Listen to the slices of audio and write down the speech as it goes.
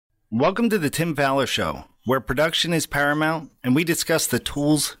Welcome to the Tim Fowler Show, where production is paramount and we discuss the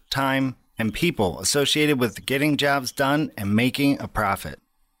tools, time, and people associated with getting jobs done and making a profit.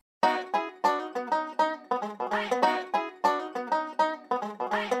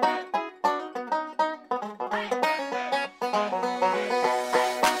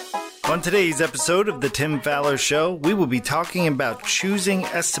 On today's episode of the Tim Fowler Show, we will be talking about choosing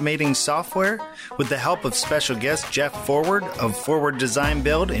estimating software with the help of special guest Jeff Forward of Forward Design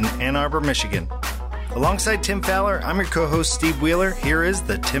Build in Ann Arbor, Michigan. Alongside Tim Fowler, I'm your co-host Steve Wheeler. Here is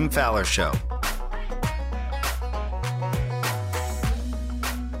the Tim Fowler Show.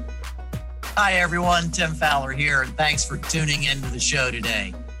 Hi everyone, Tim Fowler here, and thanks for tuning into the show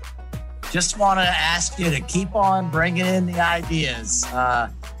today. Just want to ask you to keep on bringing in the ideas.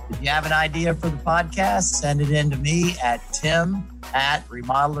 If you have an idea for the podcast, send it in to me at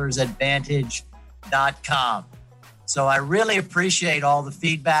tim@remodelersadvantage.com. So I really appreciate all the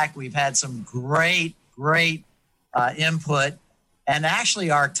feedback. We've had some great input. And actually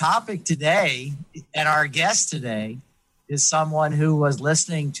our topic today and our guest today is someone who was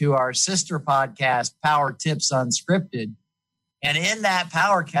listening to our sister podcast, Power Tips Unscripted. And in that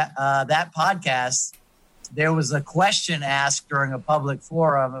podcast, there was a question asked during a public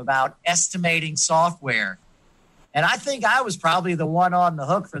forum about estimating software. And I think I was probably the one on the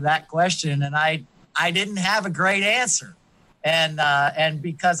hook for that question, and I didn't have a great answer. And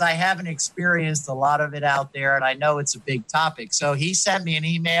because I haven't experienced a lot of it out there, and I know it's a big topic. So he sent me an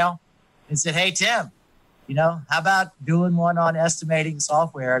email and said, "Hey, Tim, how about doing one on estimating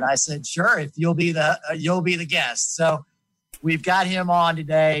software?" And I said, "Sure, if you'll be the guest." So we've got him on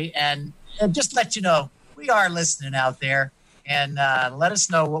today, and just let you know, we are listening out there, and let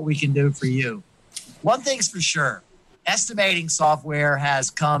us know what we can do for you. One thing's for sure, estimating software has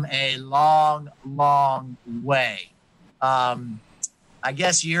come a long way. I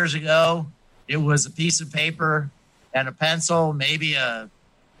guess years ago, it was a piece of paper and a pencil, maybe a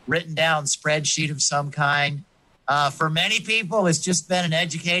written down spreadsheet of some kind. For many people, it's just been an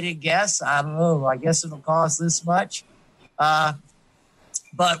educated guess. I don't know, I guess it'll cost this much. But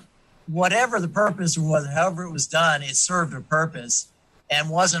whatever the purpose or however it was done, it served a purpose and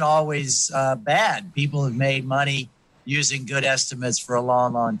wasn't always bad. People have made money using good estimates for a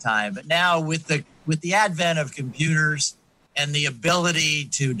long time. But now with the advent of computers and the ability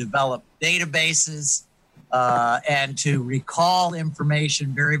to develop databases and to recall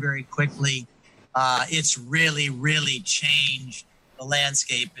information very quickly, it's really changed the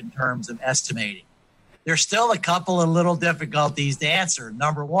landscape in terms of estimating. There's still a couple of little difficulties to answer.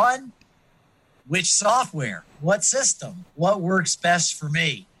 Number one, which software, what system, what works best for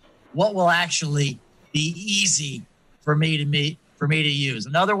me, what will actually be easy for me to use.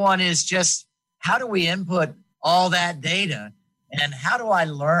 Another one is just how do we input all that data, and how do I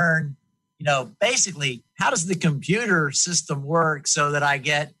learn, basically how does the computer system work so that I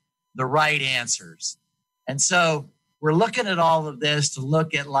get the right answers? And so we're looking at all of this to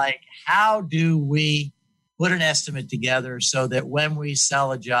look at how do we put an estimate together so that when we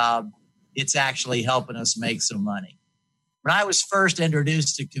sell a job, it's actually helping us make some money. When I was first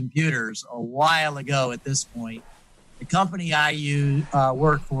introduced to computers a while ago at this point, the company I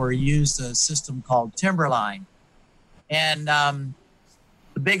worked for used a system called Timberline. And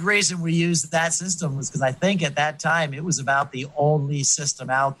the big reason we used that system was because I think at that time it was about the only system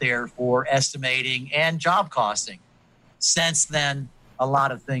out there for estimating and job costing. Since then, a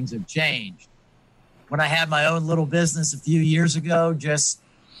lot of things have changed. When I had my own little business a few years ago, just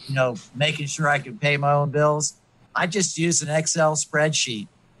making sure I could pay my own bills, I just used an Excel spreadsheet.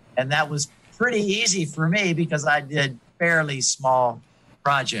 And that was pretty easy for me because I did fairly small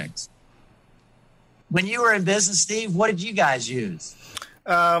projects. When you were in business, Steve, what did you guys use?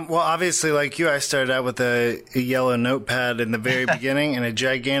 Well, obviously, like you, I started out with a yellow notepad in the very beginning and a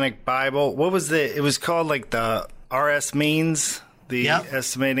gigantic Bible. What was it was called the RS Means, the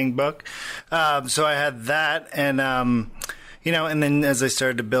estimating book. So I had that, and and then as I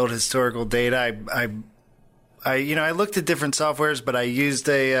started to build historical data, I looked at different softwares, but I used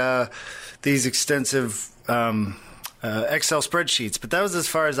these extensive Excel spreadsheets. But that was as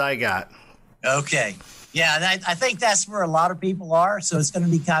far as I got. Okay. Yeah, I think that's where a lot of people are, so it's going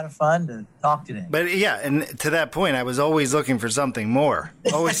to be kind of fun to talk today. But yeah, and to that point, I was always looking for something more,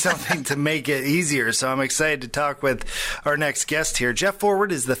 always something to make it easier. So I'm excited to talk with our next guest here. Jeff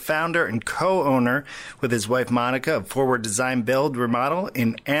Forward is the founder and co-owner with his wife Monica of Forward Design Build Remodel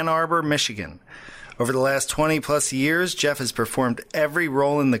in Ann Arbor, Michigan. Over the last 20 plus years, Jeff has performed every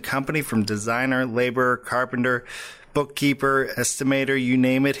role in the company from designer, laborer, carpenter, bookkeeper, estimator, you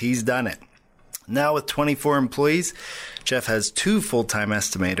name it, he's done it. Now with 24 employees, Jeff has 2 full-time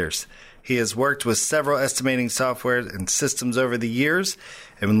estimators. He has worked with several estimating software and systems over the years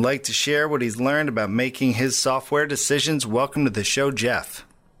and would like to share what he's learned about making his software decisions. Welcome to the show, Jeff.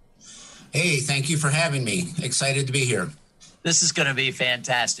 Hey, thank you for having me. Excited to be here. This is going to be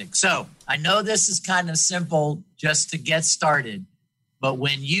fantastic. So I know this is kind of simple just to get started, but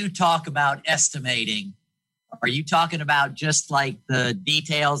when you talk about estimating, are you talking about just like the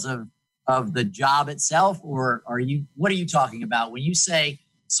details of the job itself, or what are you talking about when you say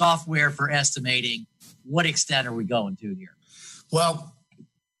software for estimating? What extent are we going to here? Well,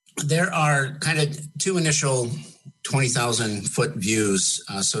 there are kind of 2 initial 20,000 foot views,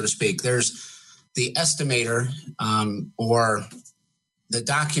 so to speak. There's the estimator, or the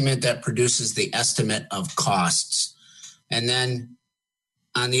document that produces the estimate of costs. And then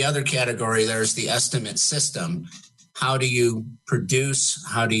on the other category, there's the estimate system. How do you produce?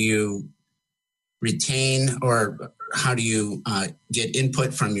 How do you retain, or how do you get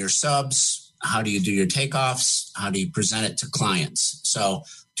input from your subs? How do you do your takeoffs? How do you present it to clients? So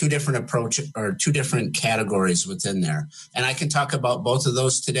 2 different approaches, or 2 different categories within there. And I can talk about both of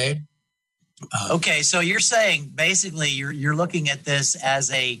those today. Okay, so you're saying basically you're looking at this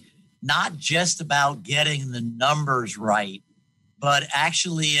as not just about getting the numbers right, but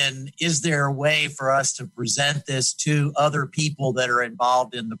actually is there a way for us to present this to other people that are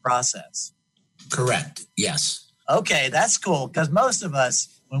involved in the process? Correct. Yes. Okay, that's cool, because most of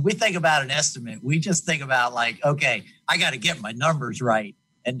us, when we think about an estimate, we just think about like, okay, I got to get my numbers right,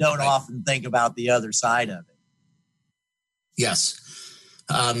 and don't often think about the other side of it. Yes.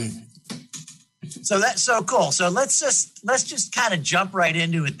 So that's so cool. So let's just kind of jump right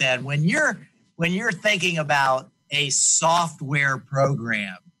into it then. When you're thinking about a software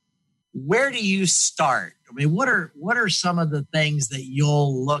program, where do you start? I mean, what are some of the things that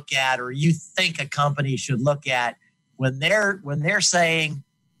you'll look at, or you think a company should look at when they're saying,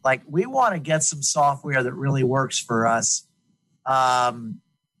 like, we want to get some software that really works for us?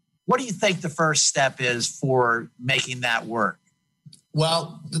 What do you think the first step is for making that work?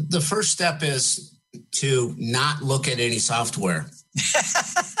 Well, the first step is to not look at any software.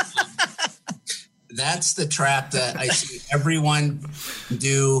 That's the trap that I see everyone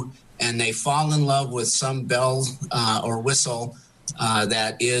do, and they fall in love with some bell or whistle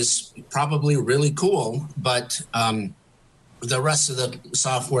that is probably really cool, but the rest of the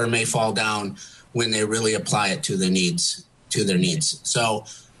software may fall down when they really apply it to their needs. So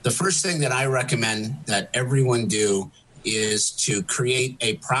the first thing that I recommend that everyone do is to create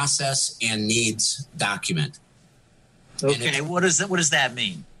a process and needs document. Okay, what does that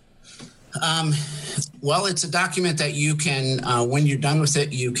mean? Well, it's a document that you can, when you're done with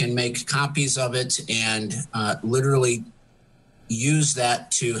it, you can make copies of it and literally use that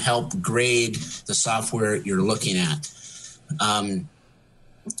to help grade the software you're looking at.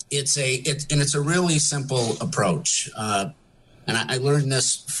 It's a really simple approach. And I learned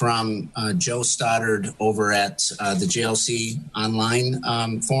this from Joe Stoddard over at the JLC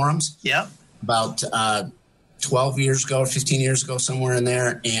online forums. Yep. About 12 years ago, 15 years ago, somewhere in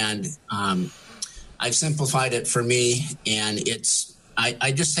there. And I've simplified it for me. And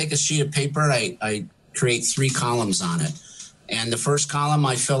I just take a sheet of paper. I create 3 columns on it. And the first column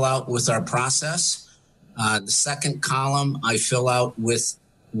I fill out with our process. The second column I fill out with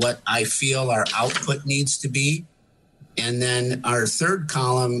what I feel our output needs to be. And then our third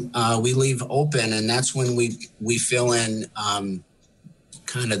column, we leave open, and that's when we fill in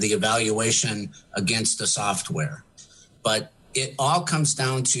kind of the evaluation against the software. But it all comes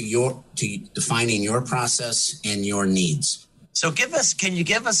down to defining your process and your needs. So can you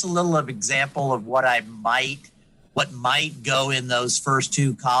give us a little of example of what might go in those first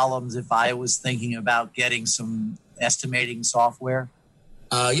 2 columns if I was thinking about getting some estimating software?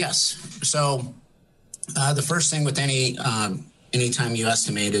 Yes. So the first thing with anytime you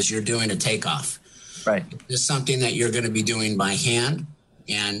estimate is you're doing a takeoff. Right. It's something that you're going to be doing by hand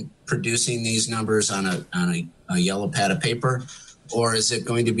and producing these numbers on a yellow pad of paper, or is it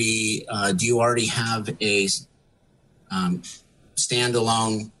going to be? Do you already have a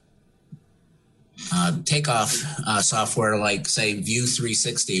standalone takeoff software like, say, View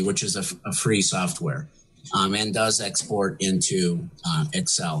 360, which is a free software, and does export into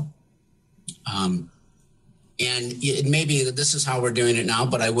Excel? And it may be that this is how we're doing it now,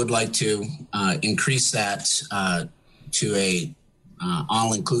 but I would like to increase that to a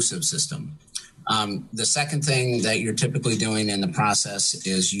all-inclusive system. The second thing that you're typically doing in the process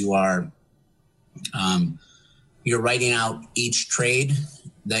is you're writing out each trade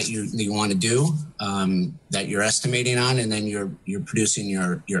that you want to do, that you're estimating on, and then you're producing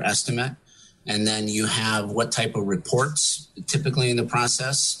your estimate. And then you have what type of reports typically in the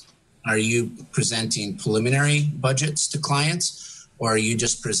process. Are you presenting preliminary budgets to clients, or are you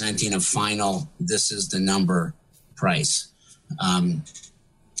just presenting a final, this is the number price?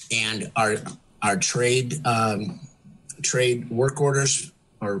 And our trade work orders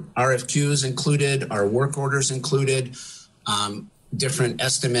or RFQs included, our work orders included, different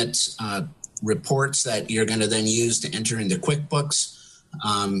estimates, reports that you're going to then use to enter into QuickBooks.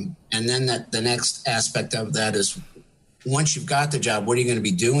 And then the next aspect of that is, once you've got the job, what are you going to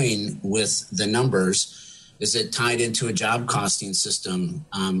be doing with the numbers? Is it tied into a job costing system,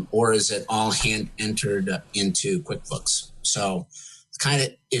 or is it all hand entered into QuickBooks? So kind of,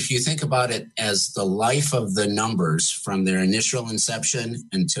 if you think about it as the life of the numbers from their initial inception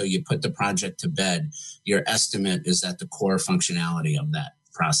until you put the project to bed, your estimate is at the core functionality of that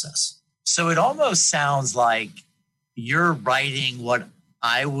process. So it almost sounds like you're writing what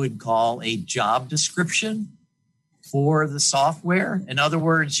I would call a job description for the software. In other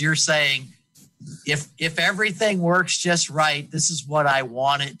words, you're saying, if everything works just right, this is what I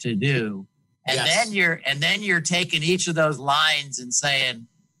want it to do. And yes. then you're taking each of those lines and saying,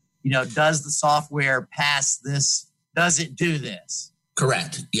 does the software pass this? Does it do this?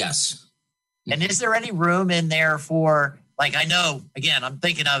 Correct. Yes. And is there any room in there for, like, I know, again, I'm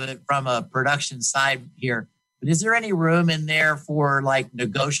thinking of it from a production side here, but is there any room in there for like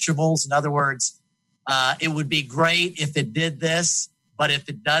negotiables? In other words, it would be great if it did this, but if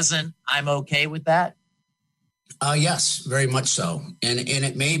it doesn't, I'm okay with that? Yes, very much so. And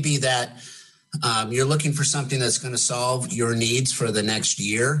it may be that you're looking for something that's going to solve your needs for the next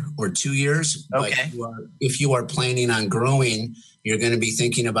year or 2 years. Okay. But if you are planning on growing, you're going to be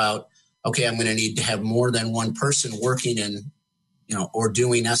thinking about, okay, I'm going to need to have more than one person working in, or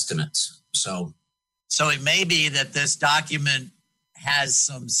doing estimates. So it may be that this document has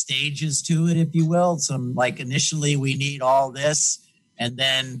some stages to it, if you will. Some, like, initially we need all this, and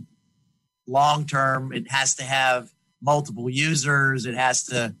then long term it has to have multiple users. It has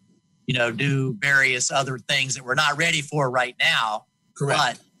to, do various other things that we're not ready for right now. Correct.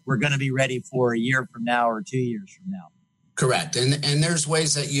 But we're going to be ready for a year from now or 2 years from now. Correct. And there's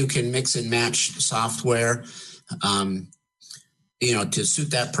ways that you can mix and match software, to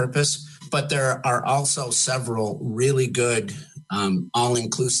suit that purpose. But there are also several really good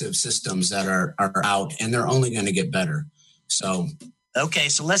all-inclusive systems that are out, and they're only going to get better. Okay,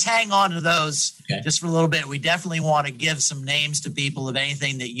 so let's hang on to those just for a little bit. We definitely want to give some names to people of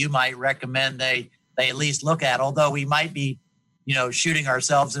anything that you might recommend they at least look at, although we might be, shooting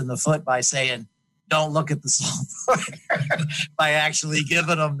ourselves in the foot by saying, don't look at the software by actually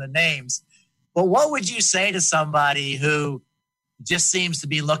giving them the names. But what would you say to somebody who just seems to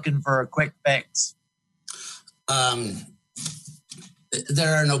be looking for a quick fix?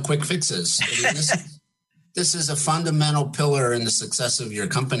 There are no quick fixes. This is a fundamental pillar in the success of your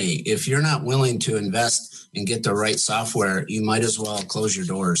company. If you're not willing to invest and get the right software, you might as well close your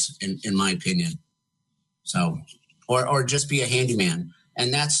doors, in my opinion. So, or just be a handyman.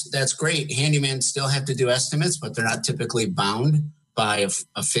 And that's great. Handymen still have to do estimates, but they're not typically bound by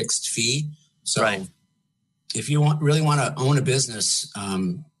a fixed fee. So right. If you really want to own a business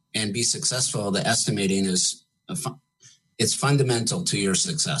and be successful, the estimating is it's fundamental to your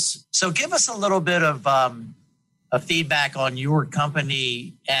success. So give us a little bit of a feedback on your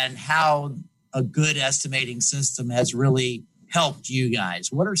company and how a good estimating system has really helped you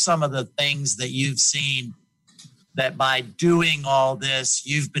guys. What are some of the things that you've seen that by doing all this,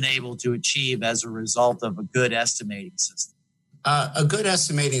 you've been able to achieve as a result of a good estimating system? A good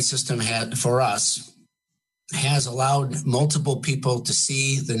estimating system for us has allowed multiple people to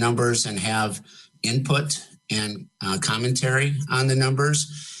see the numbers and have input and commentary on the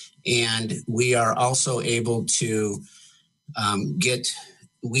numbers. And we are also able to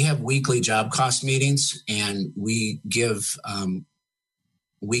we have weekly job cost meetings, and we give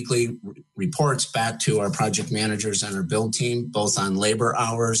weekly reports back to our project managers and our build team, both on labor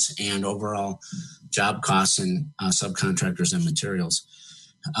hours and overall job costs and subcontractors and materials.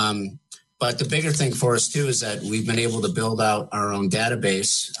 But the bigger thing for us too is that we've been able to build out our own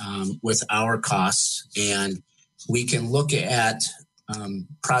database with our costs, and we can look at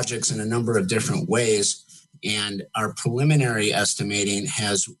projects in a number of different ways. And our preliminary estimating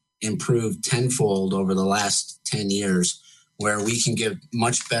has improved tenfold over the last 10 years, where we can give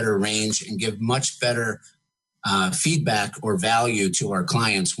much better range and give much better feedback or value to our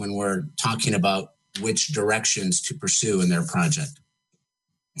clients when we're talking about which directions to pursue in their project.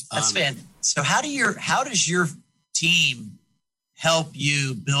 That's fantastic. So how does your team help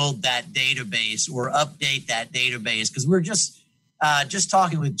you build that database or update that database? Because just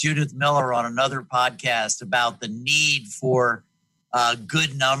talking with Judith Miller on another podcast about the need for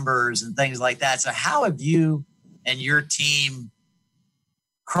good numbers and things like that. So how have you and your team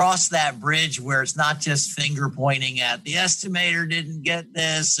crossed that bridge where it's not just finger pointing at the estimator didn't get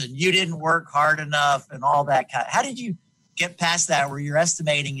this and you didn't work hard enough and all that how did you get past that where your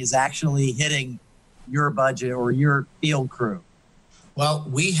estimating is actually hitting your budget or your field crew?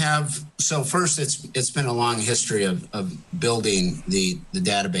 Well, so first it's been a long history of building the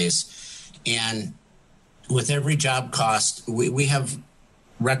database. And with every job cost, we have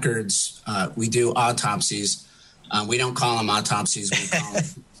records. We do autopsies. We don't call them autopsies. We call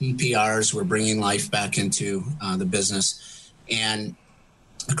them CPRs. We're bringing life back into the business, and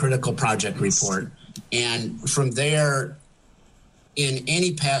a critical project report. And from there, in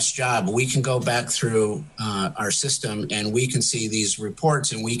any past job, we can go back through our system and we can see these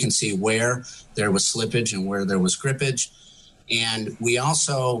reports and we can see where there was slippage and where there was grippage. And we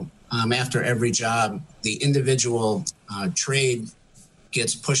also, after every job, the individual trade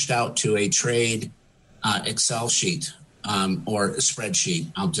gets pushed out to a trade Excel sheet or a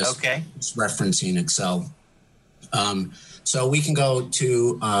spreadsheet. I'm just referencing Excel. So we can go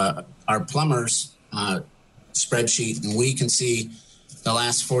to our plumber's spreadsheet and we can see the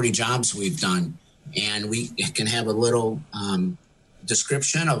last 40 jobs we've done, and we can have a little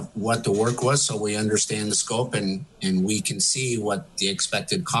description of what the work was so we understand the scope and we can see what the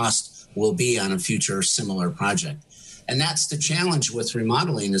expected cost will be on a future similar project. And that's the challenge with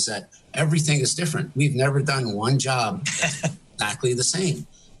remodeling, is that everything is different. We've never done one job exactly the same.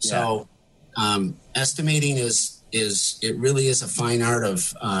 So estimating it really is a fine art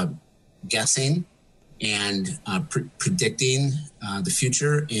of guessing and predicting the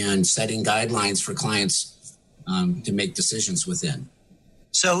future and setting guidelines for clients to make decisions within.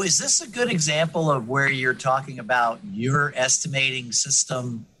 So is this a good example of where you're talking about your estimating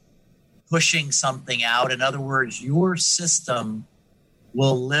system pushing something out? In other words, your system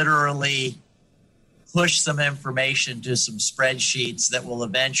will literally push some information to some spreadsheets that will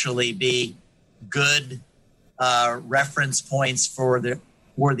eventually be good reference points for the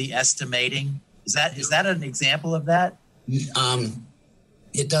estimating. Is that an example of that?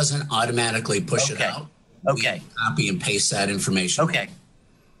 It doesn't automatically push it out. Okay. We copy and paste that information. Okay.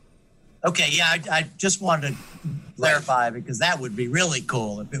 Yeah, I just wanted to clarify because that would be really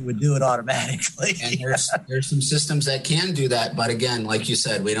cool if it would do it automatically. And there's some systems that can do that, but again, like you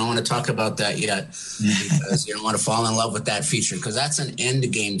said, we don't want to talk about that yet because you don't want to fall in love with that feature because that's an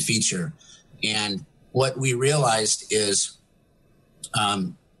end game feature. And what we realized is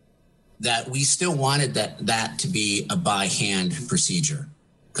that we still wanted that to be a by hand procedure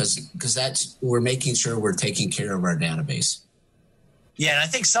because we're making sure we're taking care of our database. Yeah, and I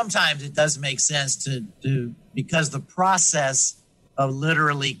think sometimes it does make sense to because the process of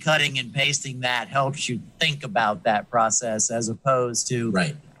literally cutting and pasting that helps you think about that process as opposed to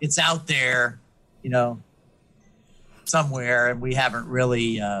it's out there, somewhere and we haven't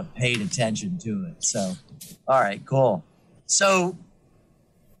really paid attention to it. So, all right, cool. So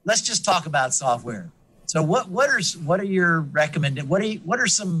let's just talk about software. So what are your recommended? What are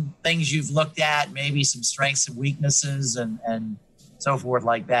some things you've looked at? Maybe some strengths and weaknesses and so forth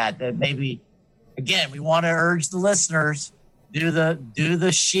like that. That maybe, again, we want to urge the listeners do the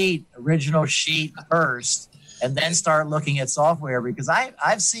original sheet first, and then start looking at software because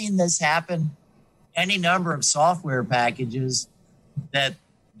I've seen this happen. Any number of software packages that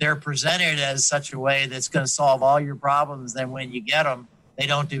they're presented as such a way that's going to solve all your problems. Then when you get them, they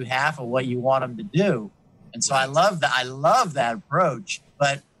don't do half of what you want them to do. And so I love that approach,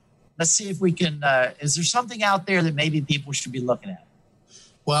 but let's see if we can, is there something out there that maybe people should be looking at?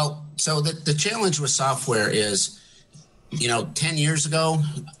 Well, so the challenge with software is, 10 years ago,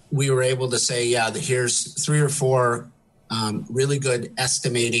 we were able to say, here's 3 or 4 really good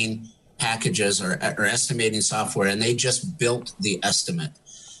estimating packages or estimating software, and they just built the estimate.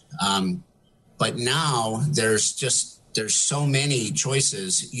 But now there's so many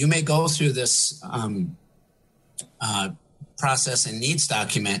choices. You may go through this process and needs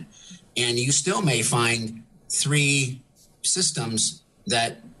document, and you still may find 3 systems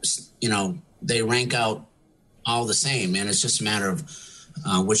that, they rank out all the same. And it's just a matter of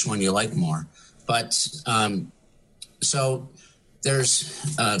which one you like more. But so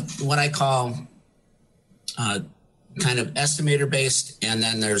there's what I call kind of estimator based, and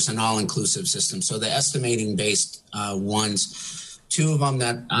then there's an all-inclusive system. So the estimating based ones, 2 of them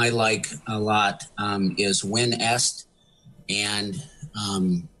that I like a lot is WinEst and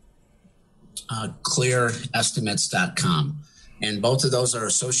clearestimates.com. And both of those are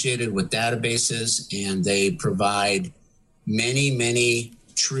associated with databases, and they provide many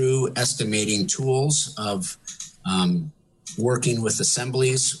true estimating tools of working with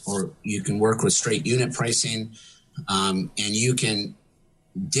assemblies, or you can work with straight unit pricing, and you can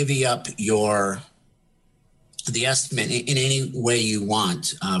divvy up the estimate in any way you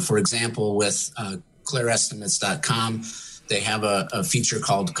want. For example, with clearestimates.com, they have a feature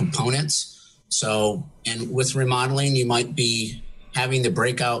called components. So, and with remodeling, you might be having to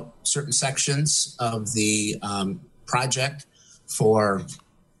break out certain sections of the project for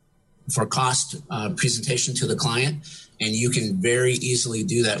cost presentation to the client, and you can very easily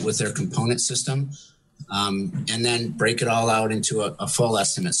do that with their component system, and then break it all out into a full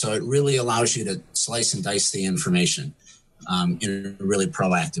estimate. So it really allows you to slice and dice the information in a really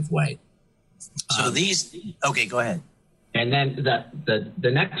proactive way. So okay, go ahead. And then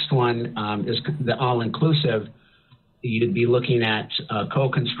the next one is the all-inclusive. You'd be looking at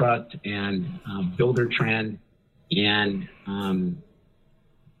Co-Construct and Buildertrend, and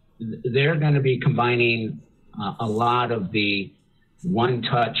they're going to be combining a lot of the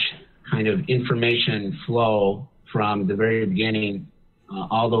one-touch kind of information flow from the very beginning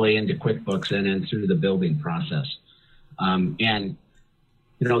all the way into QuickBooks and then through the building process. And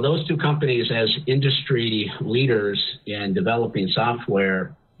you know, those two companies, as industry leaders in developing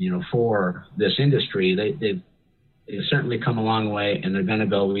software, you know, for this industry, they've certainly come a long way, and they're going to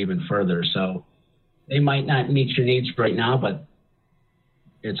go even further. So they might not meet your needs right now, but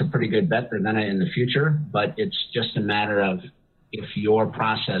it's a pretty good bet they're going to in the future. But it's just a matter of if your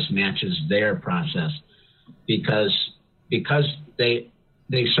process matches their process, because they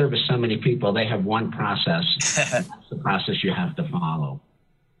service so many people, they have one process. That's the process you have to follow.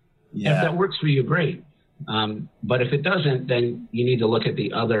 Yeah. If that works for you, great. But if it doesn't, then you need to look at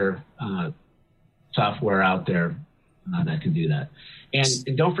the other software out there that can do that.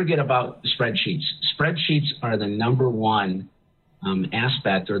 And don't forget about spreadsheets. Spreadsheets are the number one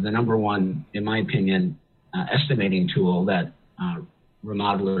aspect, or the number one, in my opinion, estimating tool that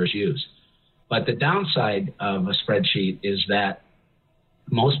remodelers use. But the downside of a spreadsheet is that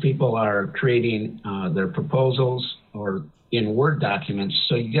most people are creating their proposals or in Word documents,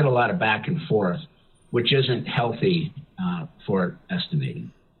 so you get a lot of back and forth, which isn't healthy for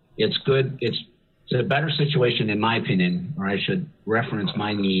estimating. It's good. It's a better situation, in my opinion, or I should reference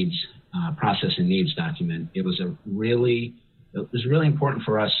my needs, process and needs document. It was really important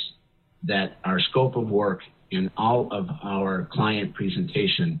for us that our scope of work and all of our client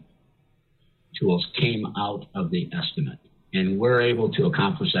presentation tools came out of the estimate. And we're able to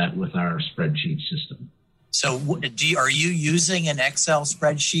accomplish that with our spreadsheet system. So are you using an Excel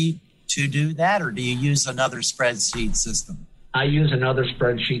spreadsheet to do that, or do you use another spreadsheet system? I use another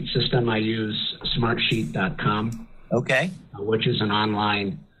spreadsheet system. I use smartsheet.com. Okay. Which is an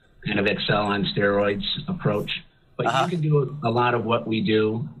online kind of Excel on steroids approach. But you can do a lot of what we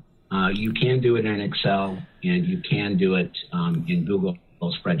do. You can do it in Excel, and you can do it in Google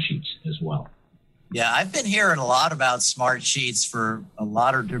spreadsheets as well. Yeah, I've been hearing a lot about Smartsheets for a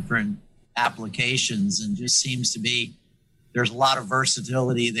lot of different applications, and just seems to be there's a lot of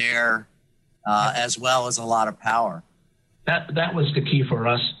versatility there, as well as a lot of power. That was the key for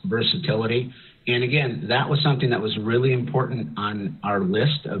us, versatility. And again, that was something that was really important on our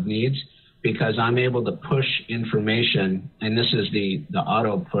list of needs, because I'm able to push information, and this is the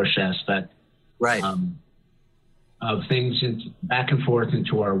auto push aspect, right, of things back and forth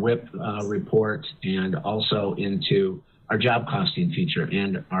into our WIP report, and also into our job costing feature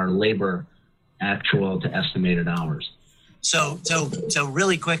and our labor actual to estimated hours. So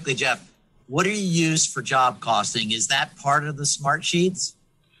really quickly, Jeff, what do you use for job costing? Is that part of the Smartsheets?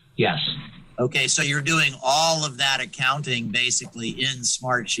 Yes. Okay, so you're doing all of that accounting basically in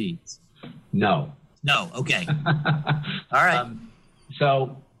Smartsheets? No. Okay. All right.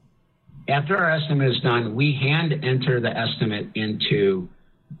 So after our estimate is done, we hand enter the estimate into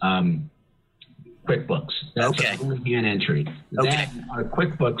QuickBooks. That's okay. Only hand entry. Okay. Then our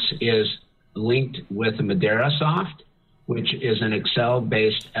QuickBooks is linked with MadeiraSoft, which is an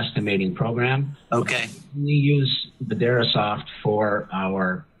Excel-based estimating program. Okay. We use MadeiraSoft for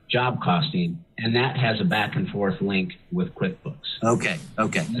our job costing, and that has a back and forth link with QuickBooks. Okay.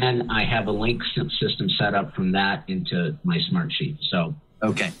 And then I have a link system set up from that into my Smartsheet. So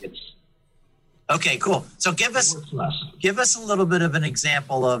okay. Okay, cool. So give us a little bit of an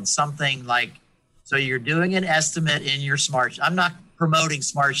example of something like, so you're doing an estimate in your Smartsheet. I'm not promoting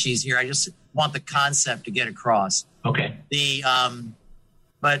Smartsheets here. I just want the concept to get across. Okay.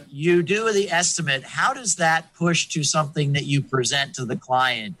 But you do the estimate. How does that push to something that you present to the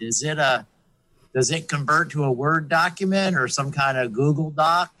client? Does it convert to a Word document or some kind of Google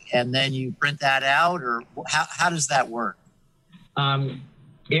Doc, and then you print that out, or how does that work?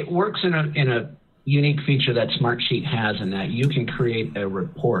 It works in a unique feature that Smartsheet has, in that you can create a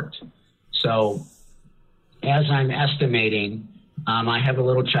report. So as I'm estimating, I have a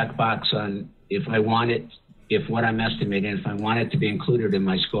little checkbox on if what I'm estimating, if I want it to be included in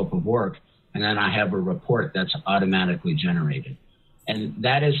my scope of work, and then I have a report that's automatically generated. And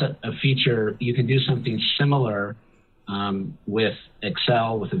that is a feature. You can do something similar with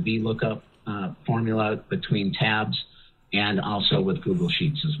Excel, with a VLOOKUP formula between tabs, and also with Google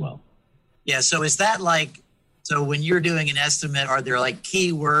Sheets as well. Yeah, so is that so when you're doing an estimate, are there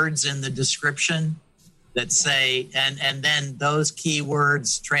keywords in the description that say, and then those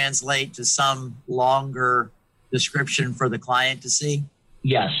keywords translate to some longer description for the client to see?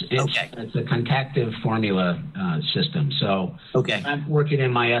 Yes, it's a contactive formula system. So if I'm working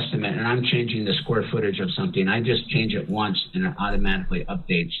in my estimate and I'm changing the square footage of something, I just change it once and it automatically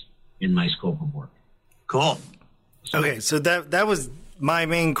updates in my scope of work. Cool. Okay, so that was my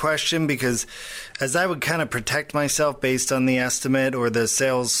main question, because as I would kind of protect myself based on the estimate or the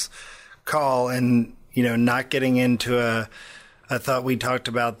sales call, and not getting into I thought we talked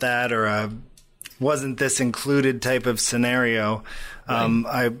about that, or a wasn't this included type of scenario.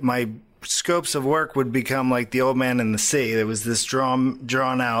 Right. My scopes of work would become like the old man in the sea. There was this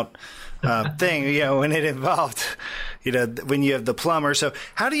drawn out thing, when it involved, when you have the plumber. So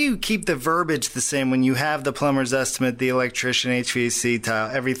how do you keep the verbiage the same when you have the plumber's estimate, the electrician, HVAC,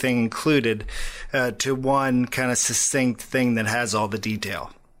 tile, everything included, to one kind of succinct thing that has all the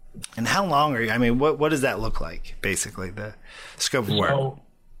detail? And how long are you? What does that look like, basically, the scope of work? So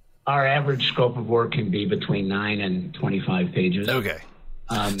our average scope of work can be between 9 and 25 pages. Okay.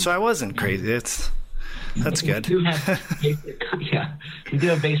 So I wasn't crazy. That's good. We do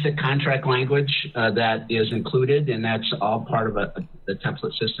have basic contract language that is included, and that's all part of the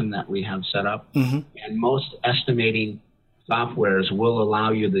template system that we have set up. Mm-hmm. And most estimating softwares will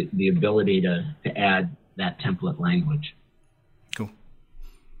allow you the ability to add that template language. Cool.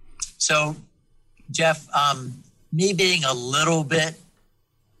 So, Jeff, me being a little bit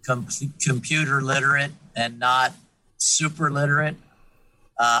computer literate and not super literate,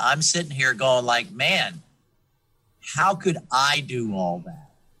 I'm sitting here going man, how could I do all that?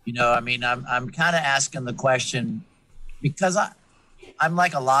 I'm kind of asking the question because I'm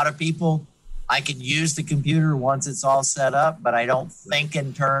like a lot of people. I can use the computer once it's all set up, but I don't think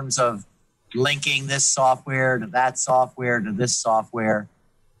in terms of linking this software to that software to this software.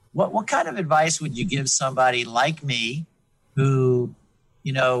 What kind of advice would you give somebody like me who,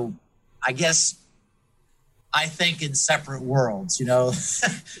 I guess I think in separate worlds,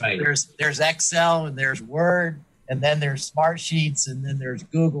 Right. There's Excel and there's Word and then there's Smartsheets and then there's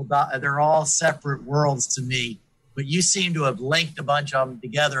Google Docs. They're all separate worlds to me, but you seem to have linked a bunch of them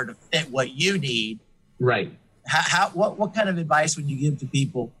together to fit what you need. Right. What kind of advice would you give to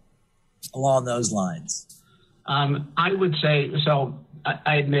people along those lines? I would say, so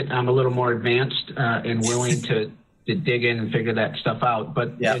I admit I'm a little more advanced and willing to dig in and figure that stuff out,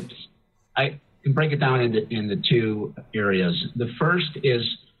 but I can break it down into two areas. The first is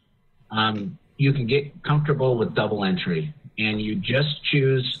you can get comfortable with double entry, and you just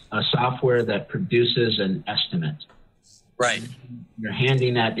choose a software that produces an estimate. Right. You're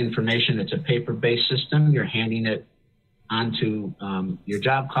handing that information. It's a paper-based system. You're handing it onto your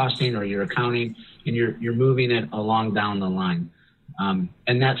job costing or your accounting, and you're moving it along down the line.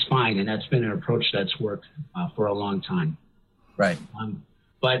 And that's fine, and that's been an approach that's worked for a long time. Right.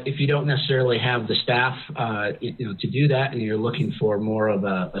 But if you don't necessarily have the staff, to do that, and you're looking for more of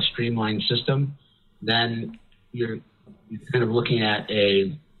a streamlined system, then you're kind of looking at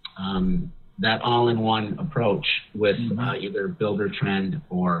that all-in-one approach with either Buildertrend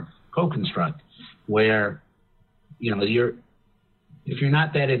or CoConstruct, where if you're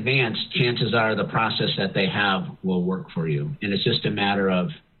not that advanced, chances are the process that they have will work for you, and it's just a matter of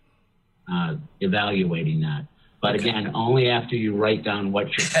evaluating that. But again, only after you write down what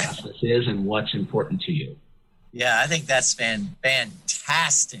your process is and what's important to you. Yeah, I think that's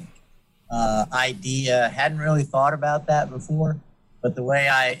fantastic idea. Hadn't really thought about that before, but the way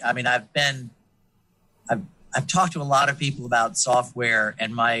I've talked to a lot of people about software,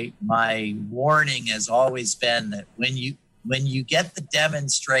 and my warning has always been that when you get the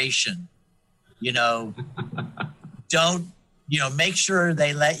demonstration, don't. Make sure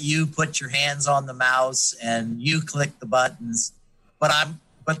they let you put your hands on the mouse and you click the buttons. But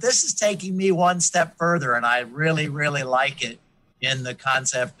this is taking me one step further, and I really, really like it in the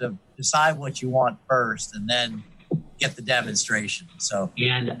concept of decide what you want first and then get the demonstration.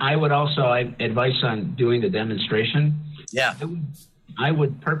 And I would also advise on doing the demonstration. Yeah. I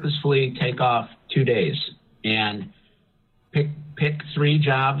would purposefully take off 2 days and pick 3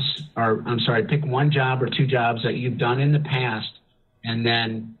 jobs, or I'm sorry, pick 1 job or 2 jobs that you've done in the past, and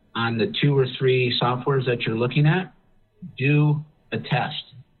then on the 2 or 3 softwares that you're looking at, do a test.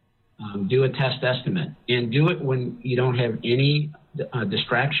 Do a test estimate, and do it when you don't have any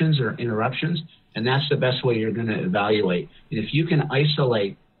distractions or interruptions, and that's the best way you're going to evaluate. And if you can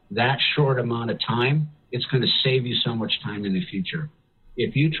isolate that short amount of time, it's going to save you so much time in the future.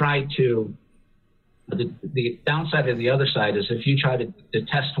 If you try to, the downside of the other side is if you try to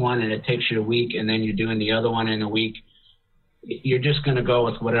test one and it takes you a week, and then you're doing the other one in a week, you're just going to go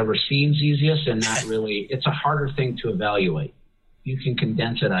with whatever seems easiest, and not really, it's a harder thing to evaluate. You can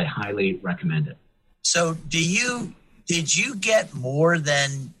condense it. I highly recommend it. So did you get more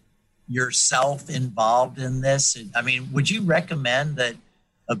than yourself involved in this? I mean, would you recommend that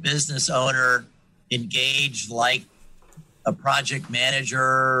a business owner engage like a project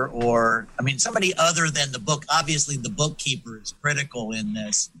manager, or, I mean, somebody other than the book? Obviously the bookkeeper is critical in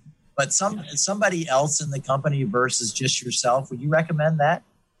this, but somebody else in the company versus just yourself. Would you recommend that?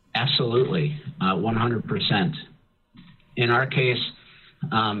 Absolutely. 100%. In our case,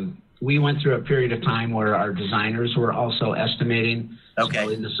 we went through a period of time where our designers were also estimating. Okay. So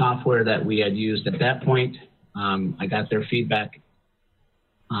in the software that we had used at that point, I got their feedback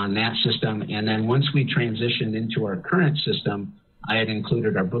on that system. And then once we transitioned into our current system, I had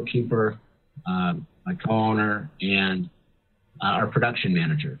included our bookkeeper, my co-owner, and our production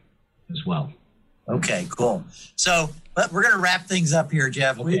manager as well. Okay, cool. So we're going to wrap things up here,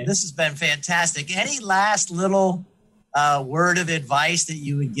 Jeff. Okay. This has been fantastic. Any last little word of advice that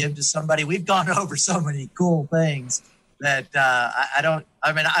you would give to somebody? We've gone over so many cool things that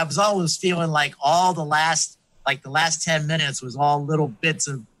I was always feeling like the last 10 minutes was all little bits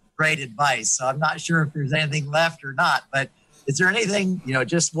of great advice. So I'm not sure if there's anything left or not, but is there anything,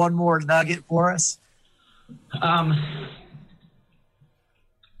 just one more nugget for us?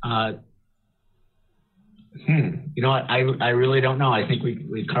 You know what? I really don't know. I think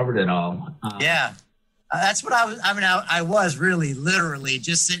we covered it all. Yeah. That's what I was really literally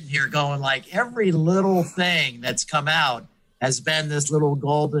just sitting here going, like, every little thing that's come out has been this little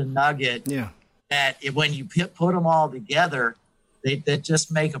golden nugget. Yeah. That when you put them all together, they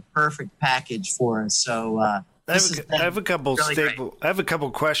just make a perfect package for us. So I have a couple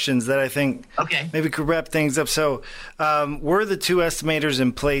questions that I think maybe could wrap things up. So were the 2 estimators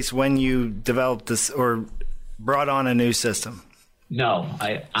in place when you developed this or brought on a new system? No,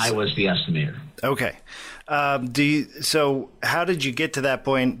 I was the estimator. Okay. So how did you get to that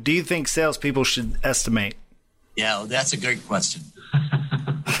point? Do you think salespeople should estimate? Yeah, that's a great question.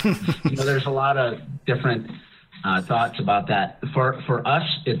 There's a lot of different thoughts about that. For us,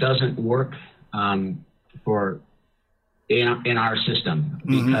 it doesn't work in our system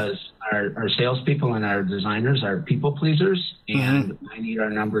because our salespeople and our designers are people pleasers, and I need our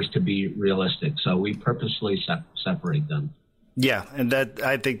numbers to be realistic. So we purposely separate them. Yeah, and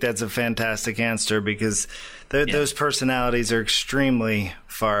I think that's a fantastic answer because those personalities are extremely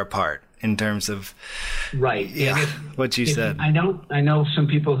far apart in terms of what you said. I know some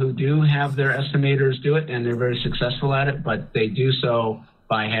people who do have their estimators do it, and they're very successful at it, but they do so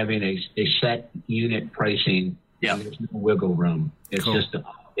by having a set unit pricing. Yeah, there's no wiggle room. It's just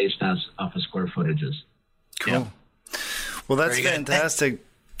based off of square footages. Cool. Yeah. Well, that's fantastic.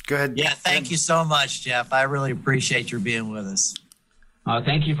 Go ahead. Yeah, thank you so much, Jeff. I really appreciate your being with us.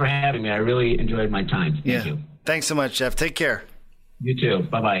 Thank you for having me. I really enjoyed my time. Thank you. Thanks so much, Jeff. Take care. You too.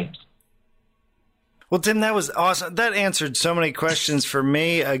 Bye-bye. Well, Tim, that was awesome. That answered so many questions for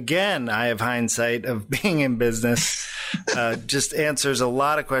me. Again, I have hindsight of being in business. Just answers a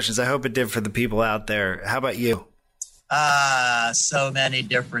lot of questions. I hope it did for the people out there. How about you? So many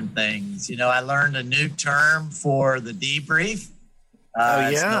different things. I learned a new term for the debrief.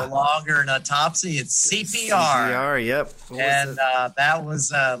 It's no longer an autopsy. It's CPR. CPR, yep. And that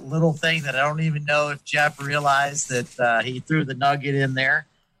was a little thing that I don't even know if Jeff realized that he threw the nugget in there.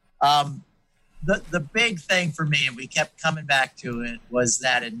 The big thing for me, and we kept coming back to it, was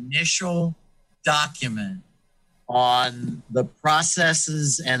that initial document on the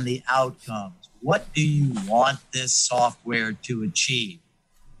processes and the outcomes. What do you want this software to achieve?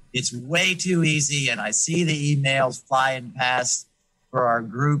 It's way too easy, and I see the emails flying past for our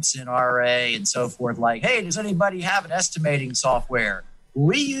groups in RA and so forth, like, hey, does anybody have an estimating software?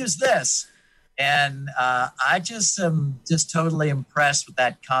 We use this. And I just am totally impressed with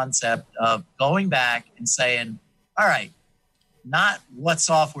that concept of going back and saying, all right, not what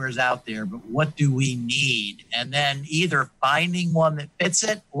software is out there, but what do we need? And then either finding one that fits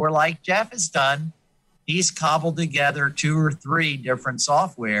it, or like Jeff has done, he's cobbled together 2 or 3 different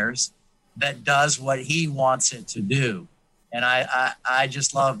softwares that does what he wants it to do. And I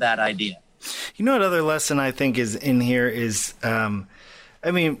just love that idea. You know what other lesson I think is in here is,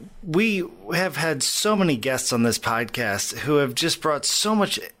 we have had so many guests on this podcast who have just brought so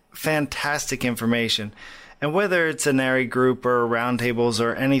much fantastic information. And whether it's a NARI group or roundtables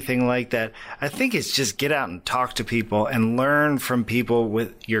or anything like that, I think it's just get out and talk to people and learn from people,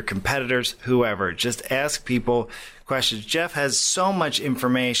 with your competitors, whoever. Just ask people questions. Jeff has so much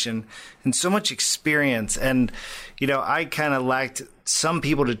information and so much experience. And, I kind of lacked some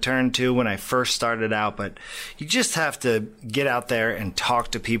people to turn to when I first started out, but you just have to get out there and talk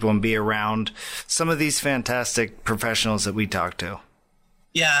to people and be around some of these fantastic professionals that we talk to.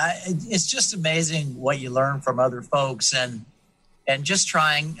 Yeah, it's just amazing what you learn from other folks and just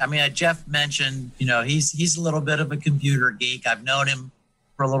trying. Jeff mentioned, he's a little bit of a computer geek. I've known him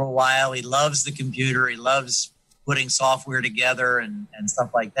for a little while. He loves the computer. He loves putting software together and stuff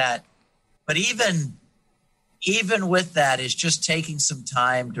like that. But even with that, it's just taking some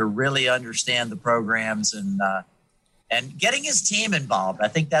time to really understand the programs and getting his team involved. I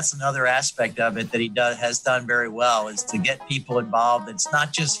think that's another aspect of it that he has done very well, is to get people involved. It's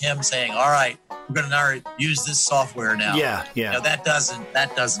not just him saying, all right, we're going to use this software now. Yeah. That doesn't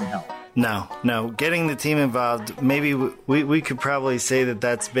help. No. Getting the team involved, maybe we could probably say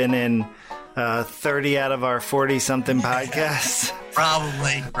that's been in 30 out of our 40-something podcasts.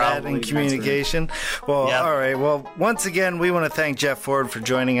 Probably. In communication. Right. Well, yep. All right. Well, once again, we want to thank Jeff Ford for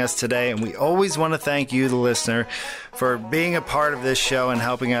joining us today. And we always want to thank you, the listener, for being a part of this show and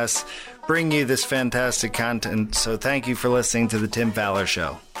helping us bring you this fantastic content. So thank you for listening to The Tim Fowler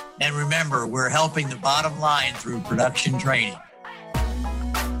Show. And remember, we're helping the bottom line through production training.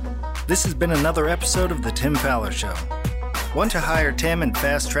 This has been another episode of The Tim Fowler Show. Want to hire Tim and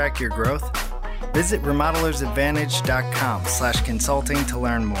fast track your growth? Visit remodelersadvantage.com/consulting to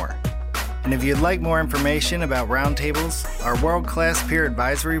learn more. And if you'd like more information about Roundtables, our world-class peer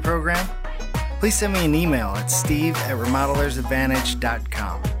advisory program, please send me an email at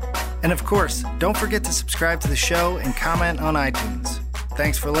steve@remodelersadvantage.com. And of course, don't forget to subscribe to the show and comment on iTunes.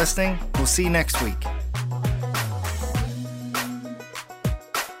 Thanks for listening. We'll see you next week.